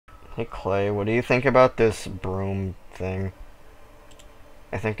Hey Clay, what do you think about this broom thing?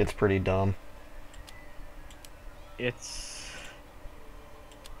 I think it's pretty dumb. It's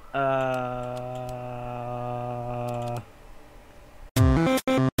Hello,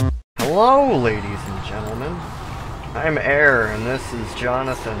 ladies and gentlemen. I'm Air, and this is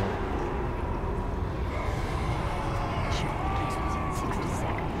Jonathan.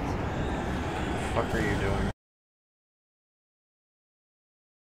 What the fuck are you doing?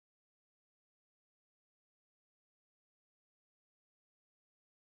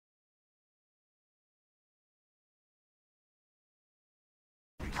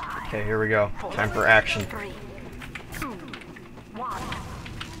 Okay, here we go. Time for action.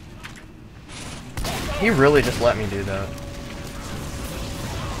 He really just let me do that.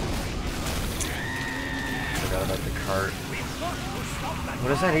 Forgot about the cart. What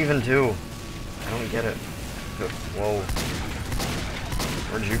does that even do? I don't get it. Whoa.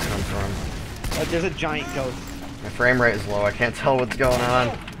 Where'd you come from? there's a giant ghost. My frame rate is low. I can't tell what's going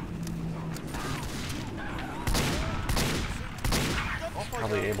on.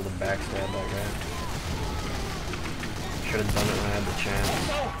 Probably able to backstab that guy. Should have done it when I had the chance.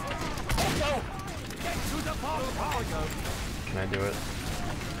 Can I do it?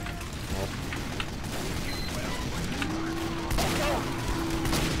 Nope.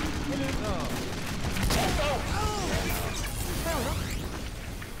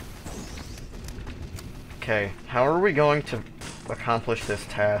 Okay, how are we going to accomplish this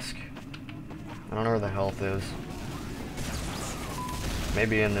task? I don't know where the health is.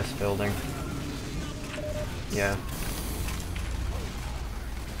 Maybe in this building. Yeah.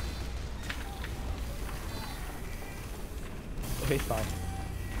 Okay, spy.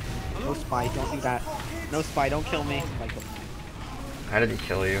 No spy, don't do that. No spy, don't kill me. Spy killed me. How did he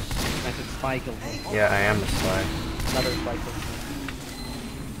kill you? I said spy killed me. Yeah, I am the spy. Another spy killed me.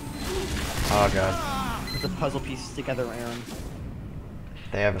 Oh god. Put the puzzle pieces together, Aaron.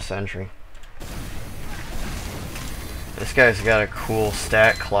 They have a sentry. This guy's got a cool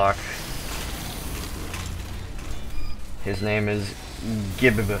stat clock. His name is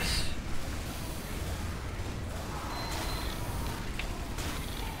Gibbibus.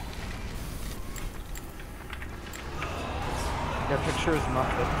 Their picture is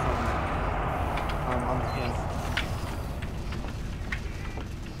Muppet from on the pin.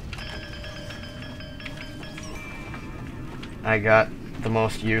 I got the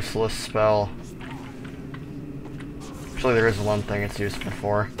most useless spell. Actually, there is one thing it's used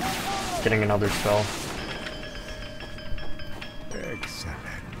for. Getting another spell.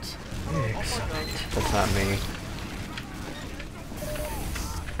 Excellent. Excellent. That's not me.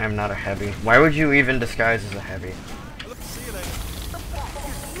 I'm not a heavy. Why would you even disguise as a heavy?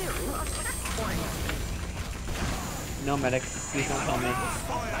 No medic, please don't kill me.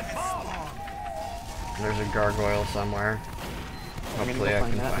 There's a gargoyle somewhere. I'm gonna Hopefully go I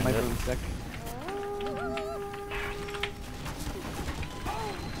find can that on find my it. broomstick.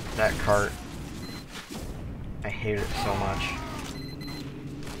 That cart. I hate it so much.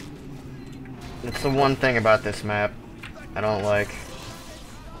 It's the one thing about this map I don't like.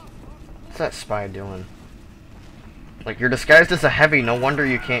 What's that spy doing? Like, you're disguised as a heavy, no wonder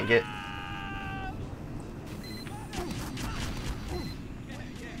you can't get...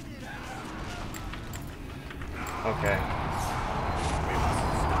 Okay.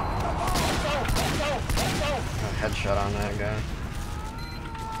 A headshot on that guy.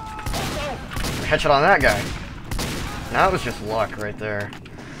 A headshot on that guy! Now it was just luck right there.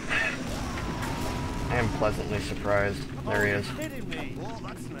 I am pleasantly surprised. There he is.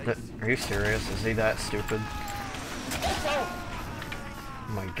 Are you serious? Is he that stupid?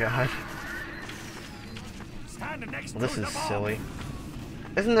 Oh my god. Well, this is silly.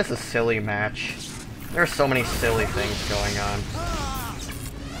 Isn't this a silly match? There are so many silly things going on.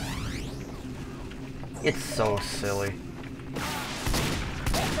 It's so silly.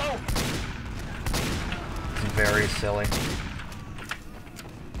 It's very silly.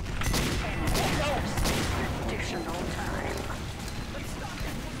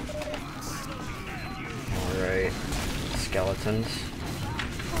 Alright. Skeletons.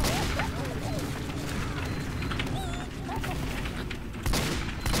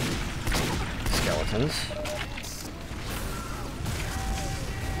 Skeletons.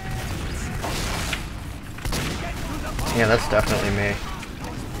 Yeah, that's definitely me.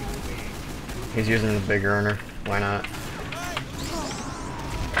 He's using the big earner. Why not?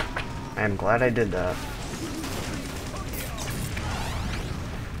 I'm glad I did that.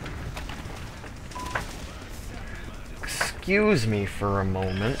 Excuse me for a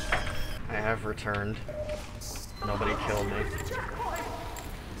moment. I have returned. Nobody killed me.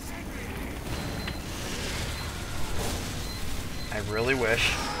 really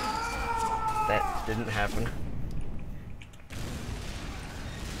wish that didn't happen.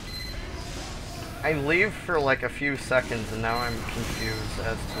 I leave for like a few seconds and now I'm confused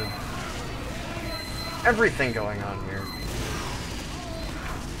as to everything going on here.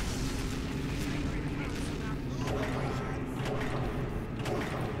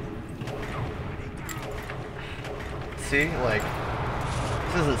 See, like,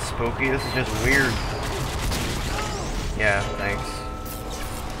 this isn't spooky, this is just weird. Yeah, thanks.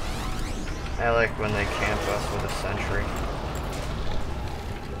 I like when they camp us with a sentry.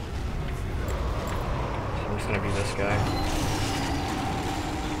 So I'm just gonna be this guy.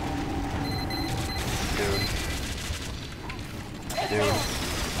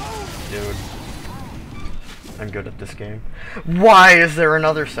 Dude. I'm good at this game. Why is there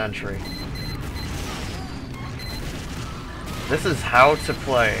another sentry? This is how to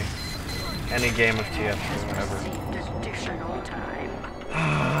play any game of TF2 ever. Additional time.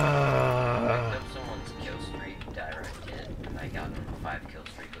 I someone's kill streak directed, and I got 5 kill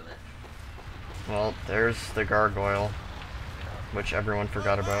streak with it. Well, there's the gargoyle, which everyone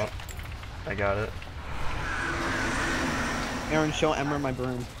forgot about. I got it. Aaron, show Emmer my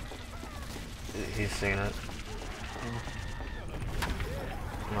broom. He's seen it.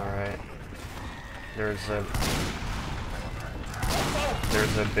 Alright. There's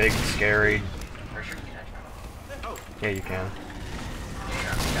a big scary... Yeah, you can.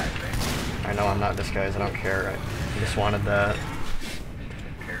 I know I'm not disguised, I don't care. I just wanted that.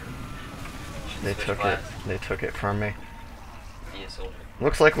 They took it from me.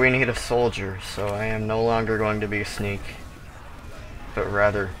 Looks like we need a soldier, so I am no longer going to be sneak, but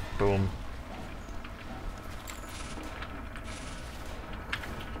rather boom.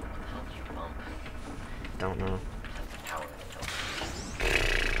 Don't know.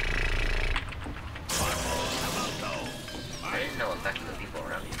 I didn't know it affected the people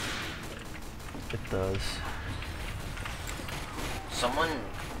around you. It does. Someone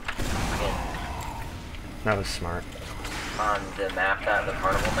That was smart. on the map, the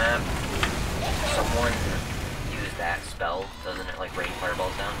carnival map, someone used that spell. Doesn't it like rain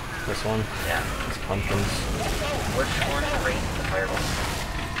fireballs down? This one? Yeah. It's pumpkins. Which one rained the fireballs?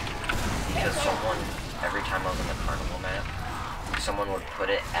 Because someone, every time I was on the carnival map, someone would put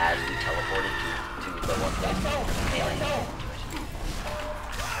it as we teleported to the one place. Alien.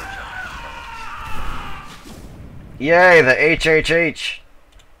 Yay, the HHH!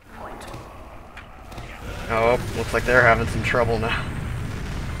 Oh, looks like they're having some trouble now.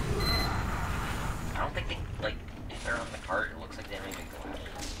 I don't think they, like, if they're on the cart, it looks like they don't even go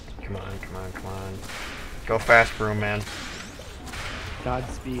out. Come on. Go fast, Broom Man.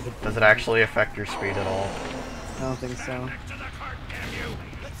 Godspeed. Does it actually affect your speed at all? I don't think so.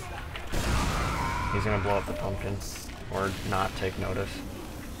 He's gonna blow up the pumpkin. Or not take notice.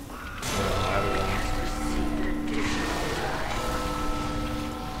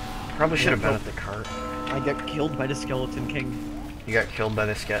 Probably should have been at the cart. I get killed by the Skeleton King. You got killed by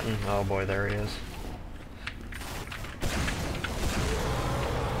the skeleton? Oh boy, there he is.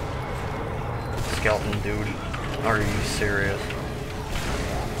 Skeleton dude. Are you serious?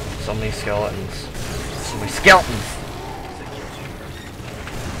 So many skeletons. So many skeletons!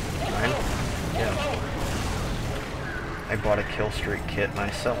 Mine? Yeah. I bought a kill streak kit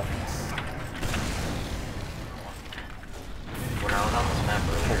myself. When I was on this map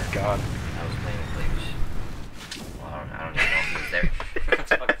earlier, Oh god. I was playing with Claoose. Well, I don't even know if he was there.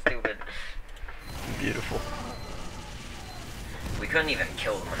 That's fucking stupid. Beautiful. We couldn't even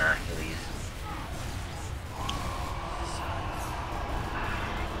kill the monoculars.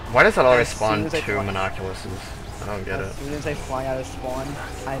 Why does that always As spawn soon as I two fly- monoculus? I don't get it. As soon as I fly out of spawn,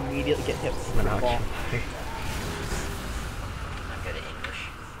 I immediately get hit with the ball. Monoculus. I'm not good at English.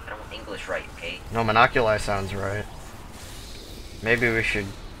 I don't English right, okay? No, monoculi sounds right. Maybe we should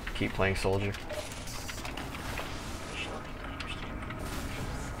keep playing soldier.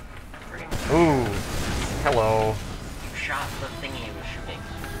 Ooh, hello. You shot the thing he was shooting.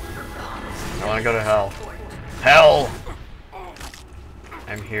 I want to go to hell. Hell!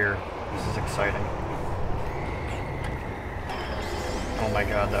 I'm here. This is exciting. Oh my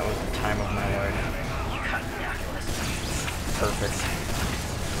god, that was the time of my life. You got monoculus. Perfect.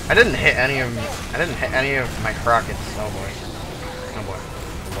 I didn't hit any of my Crockets. Oh boy. Oh boy.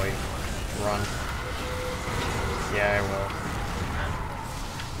 Oh boy. Run. Yeah, I will.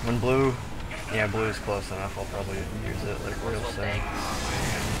 When blue... Yeah, blue is close enough. I'll probably use it like real soon.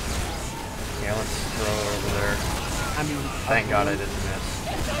 Yeah, let's throw it over there. I mean, Thank god I didn't miss.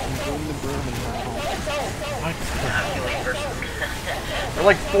 I'm doing the broom and not home. What? Monoculate versus... There are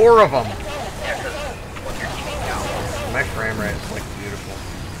like 4 of them! Yeah, because when you're keeping down, My frame rate is like beautiful.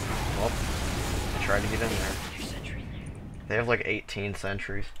 Well, I tried to get in there. They have like 18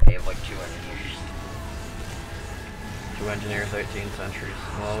 sentries. They have like 2 engineers. 2 engineers, 18 sentries.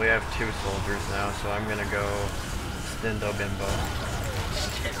 Well, we have 2 soldiers now, so I'm gonna go Stindo Bimbo.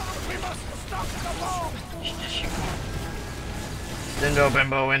 Just shoot. Stindo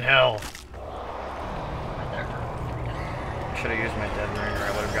Bimbo in hell. Right there. Should have used my dead ringer.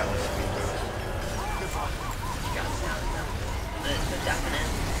 I would have gotten a speed boost. You got it now. The definite.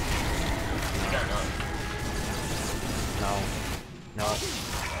 You got none. No. No.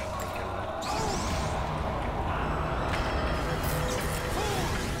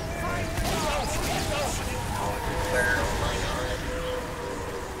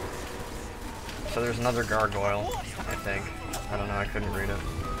 So there's another gargoyle, I think. I don't know, I couldn't read it.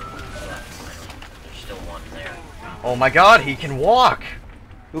 There's still one there. Oh my god, he can walk!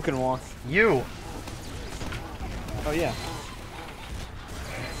 Who can walk? You! Oh yeah.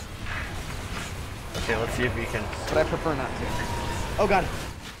 Okay, let's see if we can... But I prefer not to. Oh god.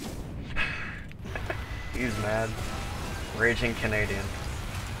 He's mad. Raging Canadian.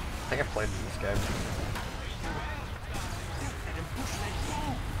 I think I played with this guy.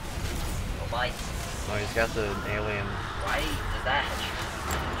 Oh, bye. Oh, he's got the alien... Why does that hit you?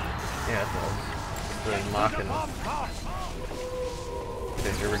 Yeah, it does. The mocking.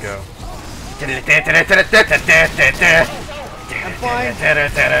 Okay, here we go. I'm fine.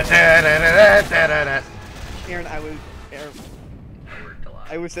 Aaron,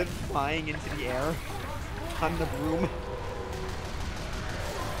 I was then flying into the air on the broom.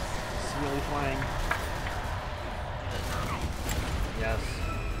 It's really flying. Yes.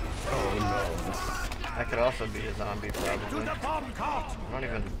 Oh no. That could also be a zombie, probably. I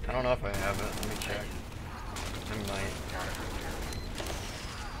don't know if I have it. Let me check. I might.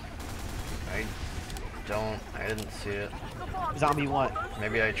 I didn't see it. Zombie what?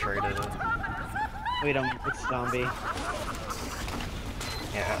 Maybe I traded it. Wait, it's zombie.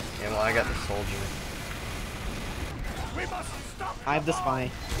 Yeah, well, I got the soldier. I have the spy.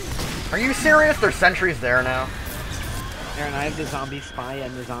 Are you serious? There's sentries there now? Aaron, I have the zombie spy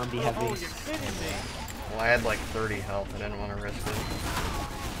and the zombie heavy. Well, I had like 30 health. I didn't want to risk it.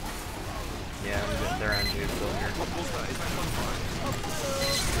 Yeah, they're on you still here.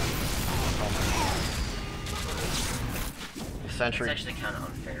 Oh my god. Sentry. It's actually kind of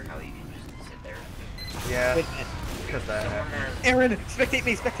unfair how you can just sit there. Yeah, Wait, because that happened. Aaron, spectate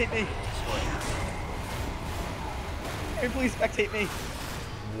me, spectate me! Aaron, please spectate me!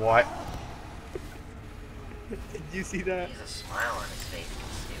 What? Did you see that? He has a smile on his face.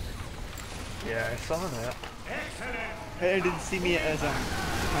 It's stupid. Yeah, I saw that. Aaron didn't see me as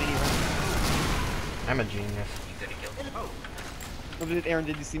tiny wreck. I'm a genius. You could have killed him. Oh, Aaron,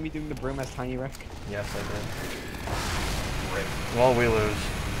 did you see me doing the broom as tiny wreck? Yes, I did. Rip. Well, we lose.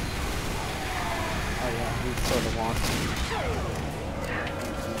 Oh yeah, we sort of lost.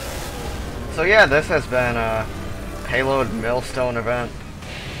 So yeah, this has been a Haloed Millstone event.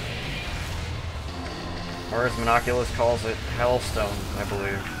 Or as Monoculus calls it, Hellstone, I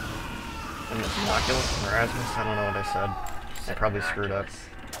believe. And it's Monoculus? Erasmus? I don't know what I said. I probably screwed up.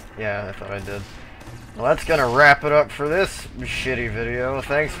 Yeah, I thought I did. Well, that's gonna wrap it up for this shitty video.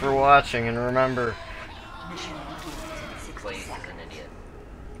 Thanks for watching, and remember...